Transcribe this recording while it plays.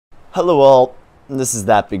Hello all, this is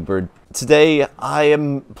That Big Bird. Today I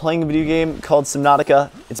am playing a video game called Subnautica.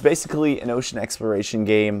 It's basically an ocean exploration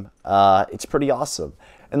game. It's pretty awesome.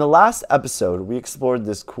 In the last episode we explored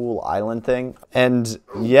this cool island thing, and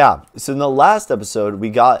yeah, so in the last episode we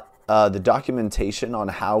got the documentation on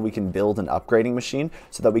how we can build an upgrading machine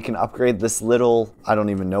so that we can upgrade this little, I don't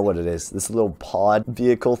even know what it is, this little pod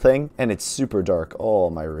vehicle thing, and it's super dark. Oh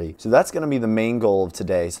my re. So that's going to be the main goal of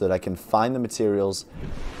today, so that I can find the materials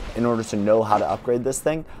in order to know how to upgrade this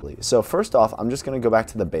thing. So first off, I'm just going to go back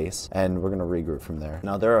to the base and we're going to regroup from there.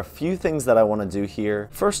 Now there are a few things that I want to do here.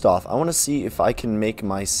 First off, I want to see if I can make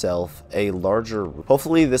myself a larger,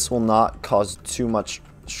 hopefully this will not cause too much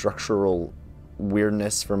structural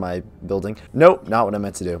weirdness for my building. Nope, not what I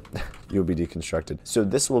meant to do. You'll be deconstructed. So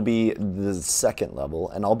this will be the second level,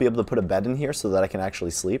 and I'll be able to put a bed in here so that I can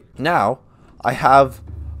actually sleep. Now I have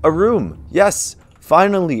a room. Yes,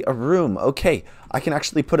 finally a room. Okay, I can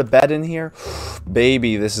actually put a bed in here.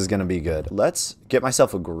 Baby, this is gonna be good. Let's get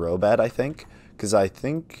myself a grow bed, I think, because I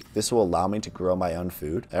think this will allow me to grow my own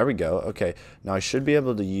food. There we go. Okay, now I should be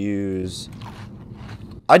able to use,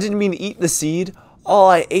 I didn't mean eat the seed. Oh,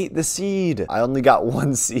 I ate the seed. I only got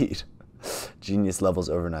one seed. Genius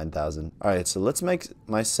levels over 9,000. Alright, so let's make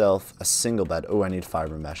myself a single bed. Oh, I need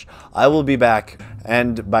fiber mesh. I will be back.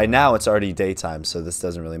 And by now it's already daytime, so this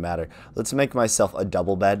doesn't really matter. Let's make myself a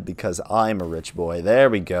double bed because I'm a rich boy.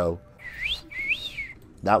 There we go.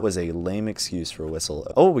 That was a lame excuse for a whistle.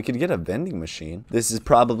 Oh, we could get a vending machine. This is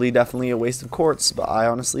probably definitely a waste of quartz, but I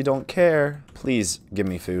honestly don't care. Please give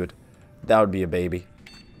me food. That would be a baby.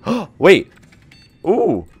 Wait.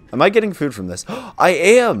 Ooh, am I getting food from this? I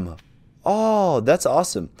am! Oh, that's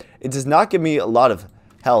awesome. It does not give me a lot of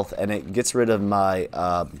health, and it gets rid of my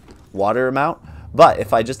water amount. But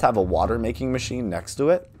if I just have a water making machine next to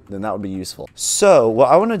it, then that would be useful. So what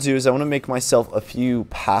I want to do is I want to make myself a few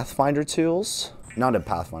Pathfinder tools. Not a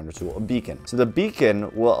Pathfinder tool, a beacon. So the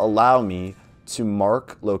beacon will allow me to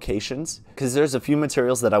mark locations, because there's a few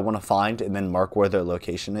materials that I want to find and then mark where their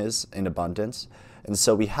location is in abundance. And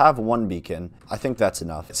so we have one beacon. I think that's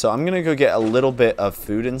enough. So I'm gonna go get a little bit of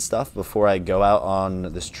food and stuff before I go out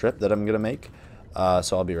on this trip that I'm gonna make.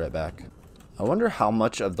 So I'll be right back. I wonder how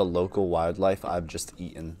much of the local wildlife I've just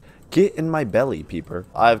eaten. Get in my belly, peeper.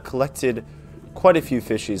 I've collected quite a few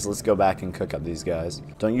fishies. Let's go back and cook up these guys.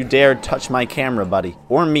 Don't you dare touch my camera, buddy.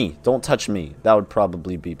 Or me. Don't touch me. That would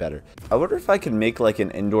probably be better. I wonder if I could make like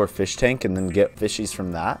an indoor fish tank and then get fishies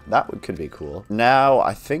from that. Could be cool. Now,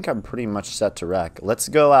 I think I'm pretty much set to wreck. Let's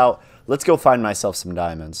go out. Let's go find myself some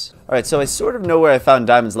diamonds. Alright, so I sort of know where I found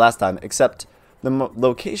diamonds last time, except the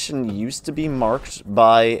location used to be marked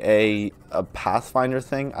by a Pathfinder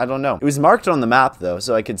thing. I don't know. It was marked on the map though,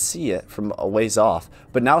 so I could see it from a ways off.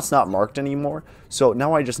 But now it's not marked anymore. So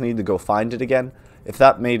now I just need to go find it again. If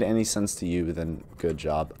that made any sense to you, then good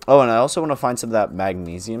job. Oh, and I also want to find some of that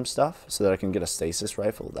magnesium stuff so that I can get a stasis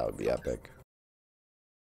rifle. That would be epic.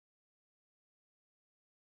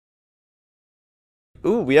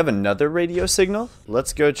 Ooh, we have another radio signal.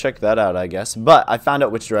 Let's go check that out, I guess. But I found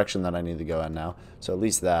out which direction that I need to go in now. So at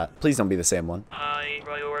least that. Please don't be the same one. High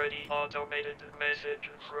priority automated message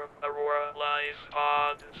from Aurora. Live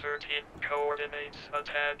pod 13 coordinates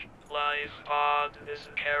attached. Live pod is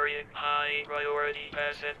carrying high priority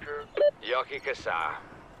passenger. Yoki Kasa.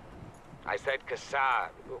 I said Kasa.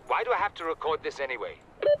 Why do I have to record this anyway?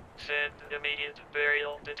 Send immediate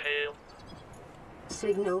burial detail.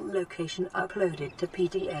 Signal location uploaded to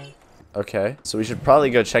PDA. Okay, so we should probably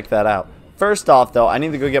go check that out. First off, though, I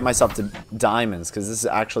need to go get myself to diamonds, because this is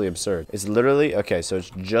actually absurd. It's literally, okay, so it's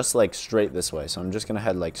just like straight this way. So I'm just gonna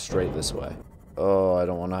head like straight this way. Oh, I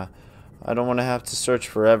don't wanna have to search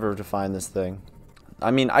forever to find this thing.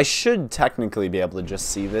 I mean, I should technically be able to just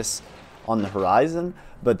see this on the horizon,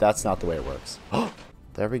 but that's not the way it works. Oh,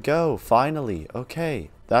 there we go, finally.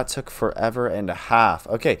 Okay. That took forever and a half.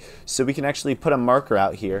 Okay, so we can actually put a marker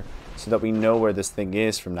out here so that we know where this thing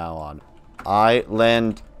is from now on.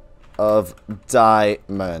 Island of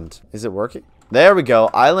Diamond. Is it working? There we go.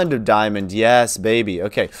 Island of Diamond. Yes, baby.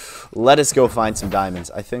 Okay, let us go find some diamonds.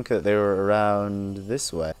 I think that they were around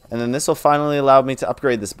this way. And then this will finally allow me to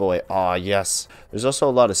upgrade this boy. Aw, yes. There's also a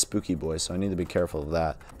lot of spooky boys, so I need to be careful of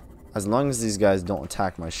that. As long as these guys don't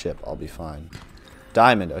attack my ship, I'll be fine.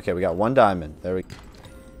 Diamond. Okay, we got one diamond. There we go.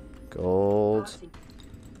 Gold.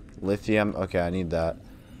 Lithium. Okay, I need that.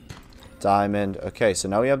 Diamond. Okay, so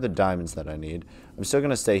now we have the diamonds that I need. I'm still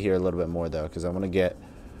going to stay here a little bit more, though, because I want to get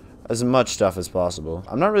as much stuff as possible.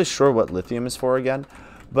 I'm not really sure what lithium is for again,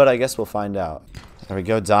 but I guess we'll find out. There we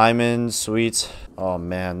go. Diamonds. Sweet. Oh,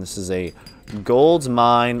 man. This is a gold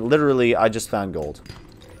mine. Literally, I just found gold.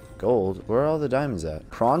 Gold. Where are all the diamonds at?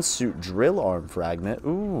 Prawn suit drill arm fragment.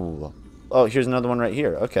 Ooh. Oh, here's another one right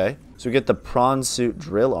here. Okay. So we get the prawn suit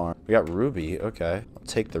drill arm. We got ruby. Okay. I'll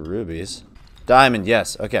take the rubies. Diamond.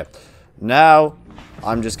 Yes. Okay. Now,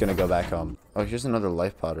 I'm just going to go back home. Oh, here's another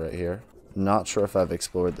life pod right here. Not sure if I've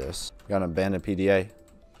explored this. We got an abandoned PDA.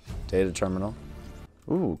 Data terminal.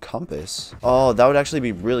 Ooh, compass. Oh, that would actually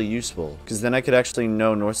be really useful. Because then I could actually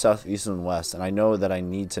know north, south, east, and west. And I know that I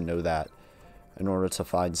need to know that in order to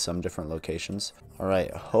find some different locations.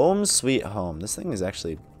 Alright, home sweet home. This thing is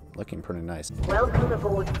actually looking pretty nice. Welcome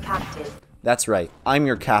aboard, Captain. That's right. I'm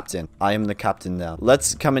your captain. I am the captain now.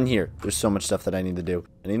 Let's come in here. There's so much stuff that I need to do.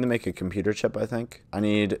 I need to make a computer chip, I think. I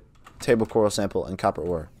need table coral sample and copper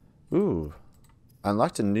ore. Ooh. I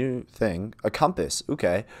unlocked a new thing. A compass.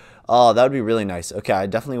 Okay. Oh, that would be really nice. Okay, I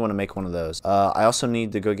definitely want to make one of those. I also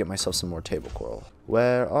need to go get myself some more table coral.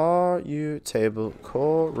 Where are you, table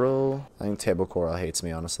coral? I think table coral hates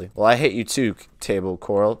me, honestly. Well, I hate you too, table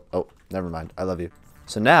coral. Oh, never mind. I love you.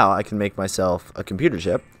 So now I can make myself a computer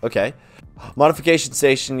chip. Okay. Modification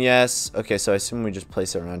station, yes. Okay, so I assume we just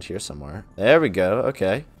place it around here somewhere. There we go.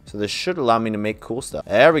 Okay. So this should allow me to make cool stuff.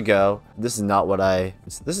 There we go. This is not what I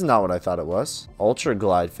thought it was. Ultra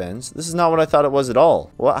glide fins. This is not what I thought it was at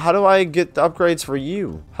all. Well, how do I get the upgrades for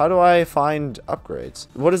you? How do I find upgrades?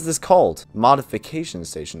 What is this called? Modification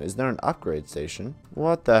station. Is there an upgrade station?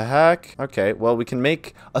 What the heck? Okay, well, we can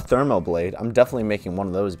make a thermo blade. I'm definitely making one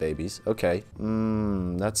of those babies. Okay.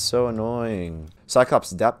 That's so annoying. Cyclops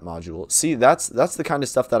depth module. See, that's the kind of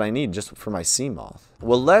stuff that I need just for my sea moth.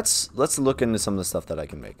 Well, let's look into some of the stuff that I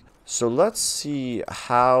can make. So let's see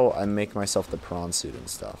how I make myself the prawn suit and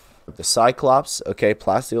stuff. The Cyclops, okay,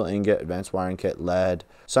 plasteel ingot, advanced wiring kit, lead.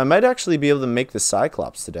 So I might actually be able to make the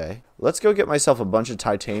Cyclops today. Let's go get myself a bunch of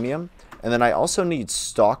titanium. And then I also need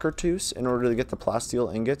stalker tooth in order to get the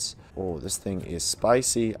plasteel ingots. Oh, this thing is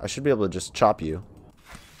spicy. I should be able to just chop you.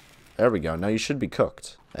 There we go. Now you should be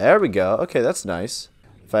cooked. There we go. Okay, that's nice.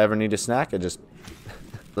 If I ever need a snack, I just...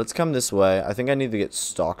 Let's come this way. I think I need to get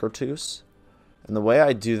stalker tooth. And the way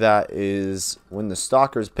I do that is when the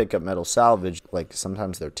stalkers pick up metal salvage, like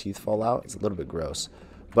sometimes their teeth fall out. It's a little bit gross.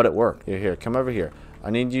 But it worked. Here, come over here. I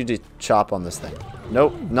need you to chop on this thing.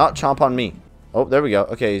 Nope, not chomp on me. Oh, there we go.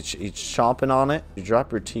 Okay, he's chomping on it. You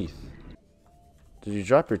drop your teeth. Did you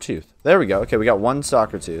drop your tooth? There we go. Okay, we got one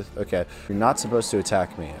stalker tooth. Okay, you're not supposed to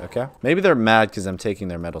attack me, okay? Maybe they're mad because I'm taking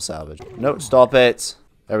their metal salvage. No, stop it.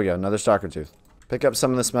 There we go, another stalker tooth. Pick up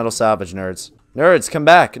some of this metal salvage, nerds. Nerds, come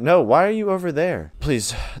back. No, why are you over there?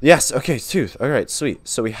 Please. Yes, okay, tooth. All right, sweet.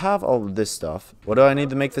 So we have all of this stuff. What do I need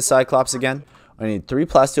to make the Cyclops again? I need 3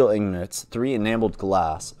 plasteel ingots, 3 enameled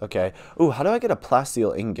glass. Okay. Ooh, how do I get a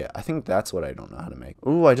plasteel ingot? I think that's what I don't know how to make.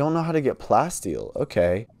 Ooh, I don't know how to get plasteel.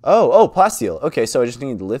 Okay. Oh, plasteel. Okay, so I just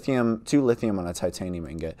need lithium, 2 lithium on a titanium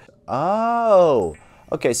ingot. Oh.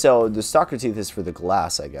 Okay, so the stalker teeth is for the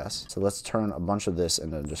glass, I guess. So let's turn a bunch of this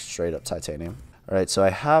into just straight up titanium. All right, so I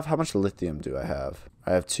have, how much lithium do I have?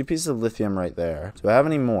 I have 2 pieces of lithium right there. Do I have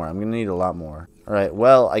any more? I'm going to need a lot more. All right,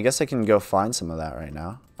 well, I guess I can go find some of that right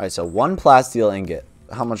now. All right, so 1 plasteel ingot.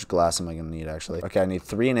 How much glass am I going to need, actually? Okay, I need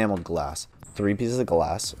 3 enameled glass. 3 pieces of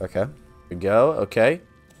glass. Okay. Here we go. Okay.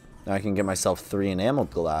 Now I can get myself 3 enameled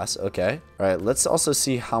glass. Okay. All right, let's also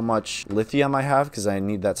see how much lithium I have because I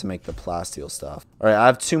need that to make the plasteel stuff. All right, I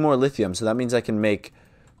have 2 more lithium, so that means I can make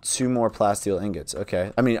 2 more plasteel ingots.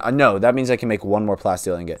 Okay. I mean, no, that means I can make 1 more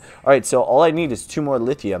plasteel ingot. All right, so all I need is 2 more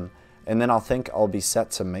lithium, and then I'll be set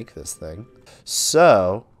to make this thing.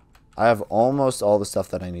 So I have almost all the stuff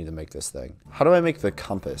that I need to make this thing. How do I make the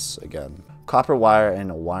compass again? Copper wire and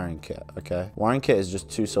a wiring kit. Okay. Wiring kit is just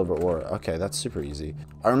 2 silver ore. Okay, that's super easy.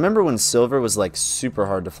 I remember when silver was like super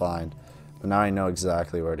hard to find, but now I know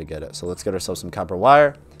exactly where to get it. So let's get ourselves some copper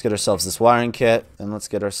wire. Let's get ourselves this wiring kit, and let's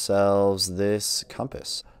get ourselves this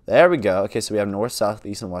compass. There we go. Okay, so we have north, south,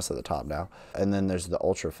 east, and west at the top now. And then there's the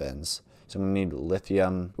ultra fins. So we need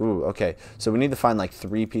lithium. Ooh, okay. So we need to find like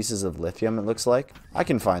 3 pieces of lithium, it looks like. I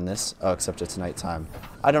can find this. Oh, except it's nighttime.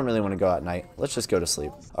 I don't really want to go at night. Let's just go to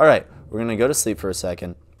sleep. All right, we're going to go to sleep for a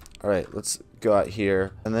second. All right, let's go out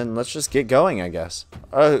here. And then let's just get going, I guess.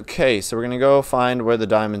 Okay, so we're going to go find where the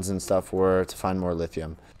diamonds and stuff were to find more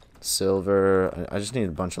lithium. Silver. I just need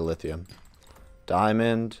a bunch of lithium.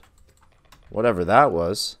 Diamond. Whatever that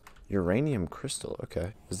was. Uranium crystal.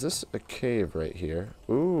 Okay. Is this a cave right here?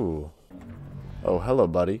 Ooh. Oh, hello,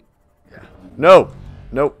 buddy. Yeah. No.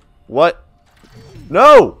 Nope. What?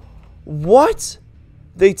 No! What?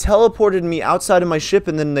 They teleported me outside of my ship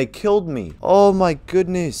and then they killed me. Oh my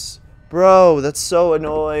goodness. Bro, that's so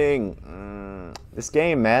annoying. This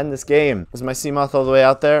game, man. This game. Is my sea moth all the way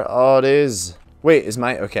out there? Oh, it is. Wait, is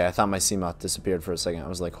my... Okay, I thought my Seamoth disappeared for a second. I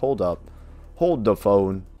was like, hold up. Hold the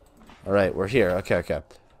phone. Alright, we're here. Okay, okay.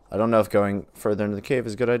 I don't know if going further into the cave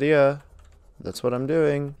is a good idea. That's what I'm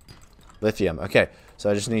doing. Lithium. Okay, so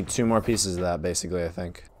I just need 2 more pieces of that, basically, I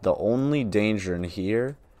think. The only danger in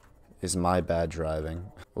here is my bad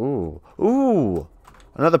driving. Ooh. Ooh!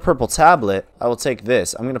 Another purple tablet. I will take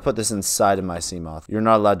this. I'm going to put this inside of my Seamoth. You're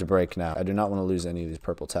not allowed to break now. I do not want to lose any of these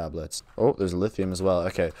purple tablets. Oh, there's lithium as well.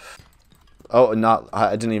 Okay. Oh,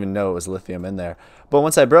 I didn't even know it was lithium in there. But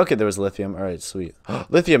once I broke it, there was lithium. All right, sweet.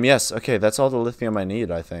 Lithium, yes. Okay, that's all the lithium I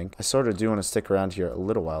need, I think. I sort of do want to stick around here a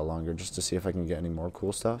little while longer just to see if I can get any more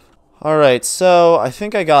cool stuff. All right, so I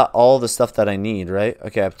think I got all the stuff that I need, right?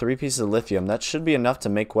 Okay, I have 3 pieces of lithium. That should be enough to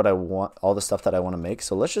make what I want, all the stuff that I want to make.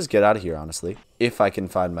 So let's just get out of here, honestly, if I can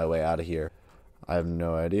find my way out of here. I have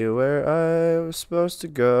no idea where I was supposed to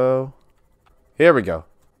go. Here we go.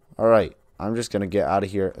 All right. I'm just going to get out of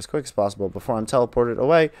here as quick as possible before I'm teleported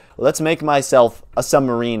away. Let's make myself a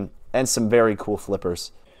submarine and some very cool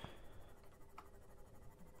flippers.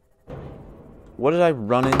 What did I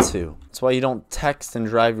run into? That's why you don't text and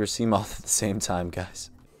drive your Seamoth at the same time, guys.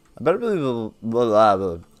 I better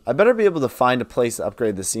be able to find a place to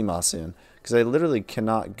upgrade the Seamoth soon, because I literally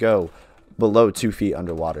cannot go below 2 feet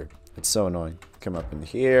underwater. It's so annoying. Come up in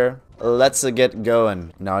here. Let's get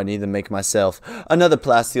going. Now I need to make myself another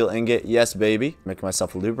plasteel ingot. Yes, baby. Make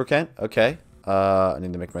myself a lubricant. Okay. I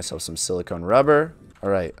need to make myself some silicone rubber. All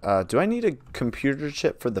right. Do I need a computer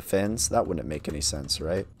chip for the fins? That wouldn't make any sense,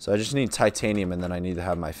 right? So I just need titanium, and then I need to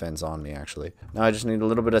have my fins on me, actually. Now I just need a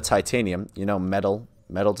little bit of titanium. You know, metal.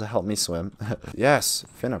 Metal to help me swim. Yes.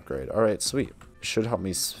 Fin upgrade. All right. Sweet. Should help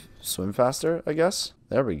me swim faster, I guess.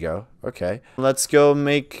 There we go. Okay. Let's go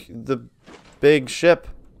make the big ship.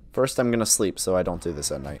 First, I'm going to sleep so I don't do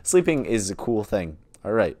this at night. Sleeping is a cool thing.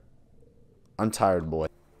 All right. I'm tired, boy.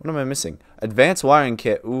 What am I missing? Advanced wiring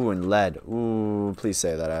kit. Ooh, and lead. Ooh, please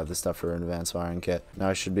say that I have the stuff for an advanced wiring kit. Now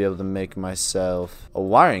I should be able to make myself a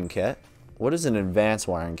wiring kit. What does an advanced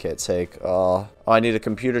wiring kit take? Oh, I need a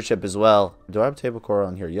computer chip as well. Do I have table core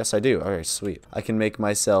on here? Yes, I do. All right, sweet. I can make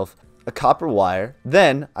myself a copper wire.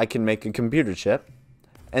 Then I can make a computer chip.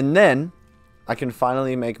 And then I can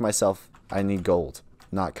finally make myself... I need gold,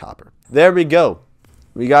 not copper. There we go.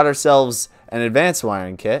 We got ourselves an advanced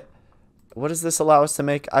wiring kit. What does this allow us to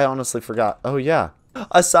make? I honestly forgot. Oh, yeah.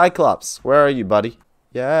 A Cyclops. Where are you, buddy?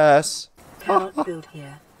 Yes. Cannot build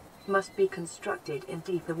here. Must be constructed in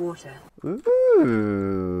deeper water.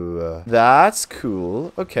 Ooh. That's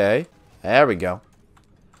cool. Okay. There we go.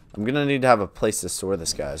 I'm going to need to have a place to store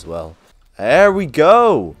this guy as well. There we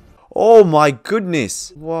go. Oh, my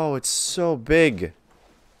goodness. Whoa, it's so big.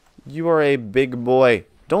 You are a big boy.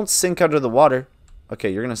 Don't sink under the water.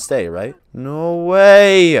 Okay, you're going to stay, right? No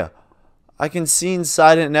way. I can see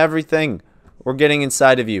inside it and everything. We're getting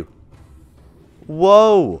inside of you.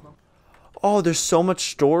 Whoa. Oh, there's so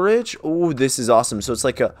much storage. Oh, this is awesome. So it's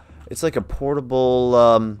like a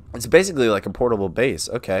portable, it's basically like a portable base.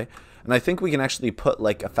 Okay. And I think we can actually put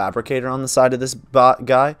like a fabricator on the side of this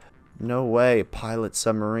guy. No way. Pilot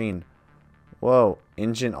submarine. Whoa.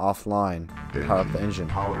 Engine offline. Power up the engine.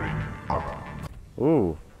 Powering up.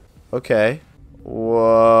 Ooh. Okay.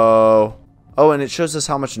 Whoa. Oh, and it shows us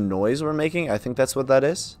how much noise we're making. I think that's what that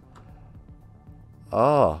is.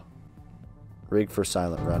 Oh. Rig for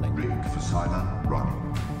silent running. Rig for silent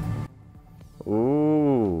running.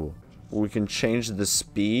 Ooh. We can change the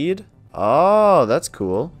speed. Oh, that's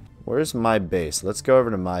cool. Where's my base? Let's go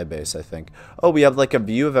over to my base, I think. Oh, we have like a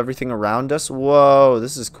view of everything around us. Whoa,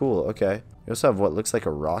 this is cool. Okay. We also have what looks like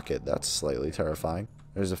a rocket. That's slightly terrifying.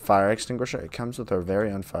 There's a fire extinguisher. It comes with our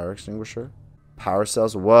very own fire extinguisher. Power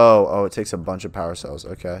cells. Whoa. Oh, it takes a bunch of power cells.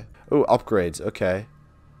 Okay. Ooh, upgrades. Okay.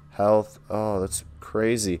 Health. Oh, that's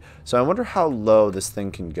crazy. So I wonder how low this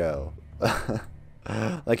thing can go.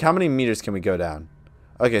 Like, how many meters can we go down?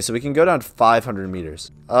 Okay, so we can go down 500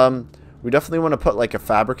 meters. We definitely want to put, like, a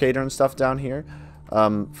fabricator and stuff down here.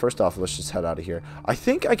 First off, let's just head out of here. I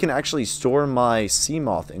think I can actually store my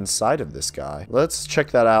Seamoth inside of this guy. Let's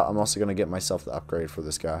check that out. I'm also going to get myself the upgrade for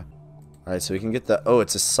this guy. Alright, so we can get the... Oh,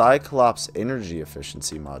 it's a Cyclops energy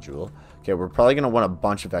efficiency module. Okay, we're probably going to want a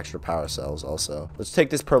bunch of extra power cells also. Let's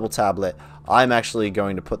take this purple tablet. I'm actually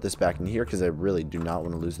going to put this back in here because I really do not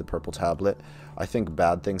want to lose the purple tablet. I think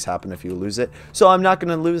bad things happen if you lose it. So I'm not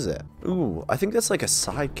going to lose it. Ooh, I think that's like a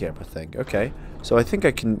side camera thing. Okay, so I think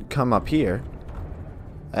I can come up here.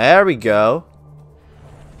 There we go.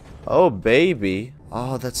 Oh, baby.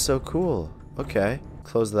 Oh, that's so cool. Okay.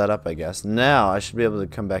 Close that up, I guess. Now, I should be able to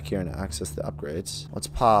come back here and access the upgrades. Let's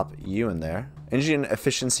pop you in there. Engine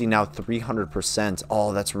efficiency now 300%.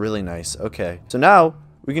 Oh, that's really nice. Okay. So now,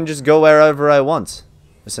 we can just go wherever I want,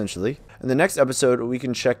 essentially. In the next episode, we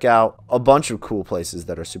can check out a bunch of cool places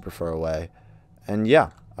that are super far away. And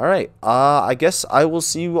yeah, alright, I guess I will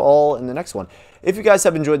see you all in the next one. If you guys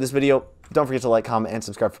have enjoyed this video, don't forget to like, comment, and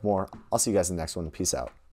subscribe for more. I'll see you guys in the next one. Peace out.